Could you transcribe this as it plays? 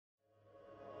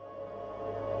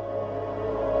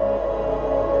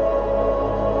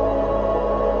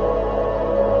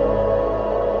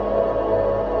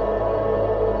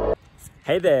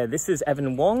Hey there, this is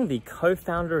Evan Wong, the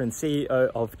co-founder and CEO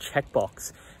of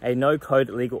Checkbox, a no-code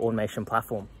legal automation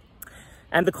platform.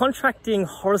 And the contracting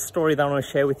horror story that I want to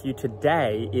share with you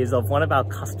today is of one of our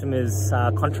customers'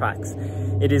 contracts.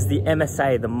 It is the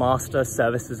MSA, the Master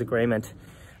Services Agreement.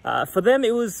 For them,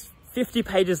 it was 50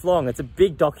 pages long. It's a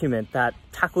big document that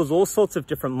tackles all sorts of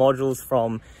different modules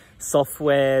from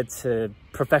software to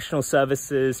professional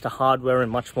services to hardware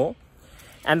and much more.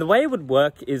 And the way it would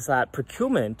work is that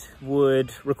procurement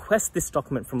would request this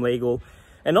document from legal,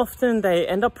 and often they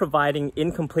end up providing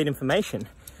incomplete information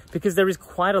because there is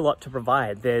quite a lot to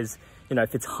provide. There's,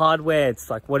 if it's hardware,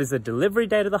 it's like, what is the delivery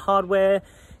date of the hardware?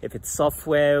 If it's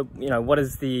software, what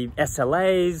is the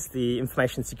SLAs, the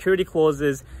information security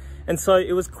clauses? And so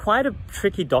it was quite a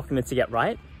tricky document to get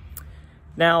right.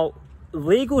 Now,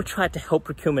 legal tried to help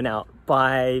procurement out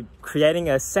by creating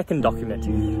a second document,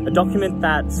 a document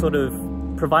that sort of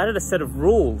provided a set of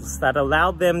rules that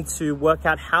allowed them to work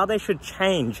out how they should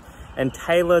change and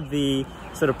tailor the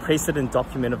sort of precedent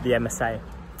document of the MSA.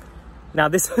 Now,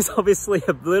 this was obviously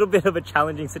a little bit of a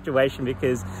challenging situation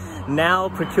because now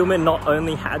procurement not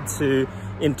only had to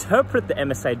interpret the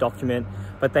MSA document,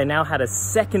 but they now had a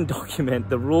second document,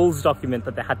 the rules document,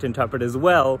 that they had to interpret as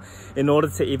well in order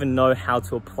to even know how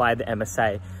to apply the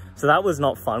MSA. So that was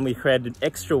not fun. We created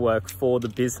extra work for the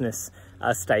business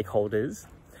stakeholders.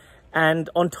 And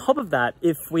on top of that,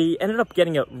 if we ended up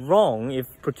getting it wrong, if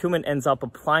procurement ends up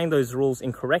applying those rules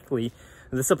incorrectly,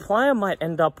 the supplier might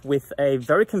end up with a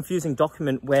very confusing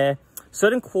document where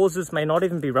certain clauses may not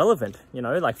even be relevant.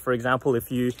 Like for example,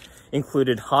 if you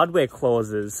included hardware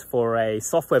clauses for a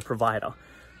software provider,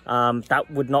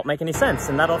 that would not make any sense.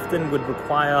 And that often would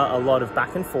require a lot of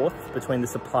back and forth between the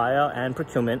supplier and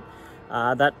procurement.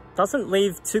 That doesn't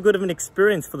leave too good of an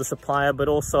experience for the supplier, but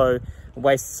also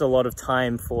wastes a lot of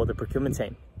time for the procurement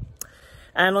team.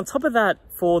 And on top of that,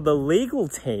 for the legal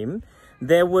team,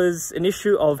 there was an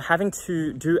issue of having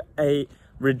to do a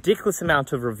ridiculous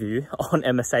amount of review on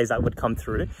MSAs that would come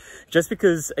through, just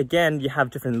because, again, you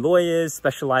have different lawyers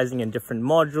specializing in different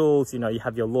modules. You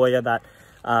have your lawyer that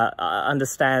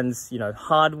understands,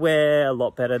 hardware a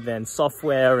lot better than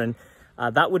software, and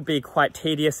that would be quite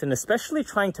tedious, and especially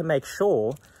trying to make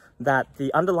sure that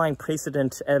the underlying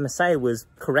precedent MSA was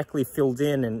correctly filled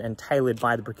in and tailored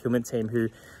by the procurement team, who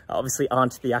obviously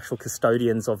aren't the actual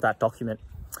custodians of that document.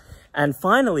 And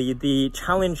finally, the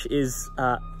challenge is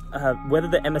whether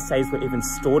the MSAs were even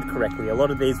stored correctly. A lot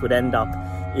of these would end up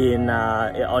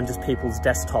on just people's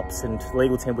desktops, and the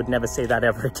legal team would never see that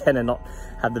ever again and not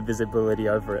have the visibility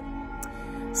over it.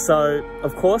 So,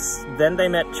 of course, then they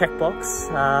met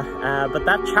Checkbox, but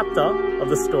that chapter of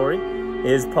the story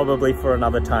is probably for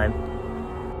another time.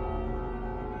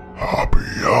 Happy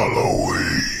Halloween!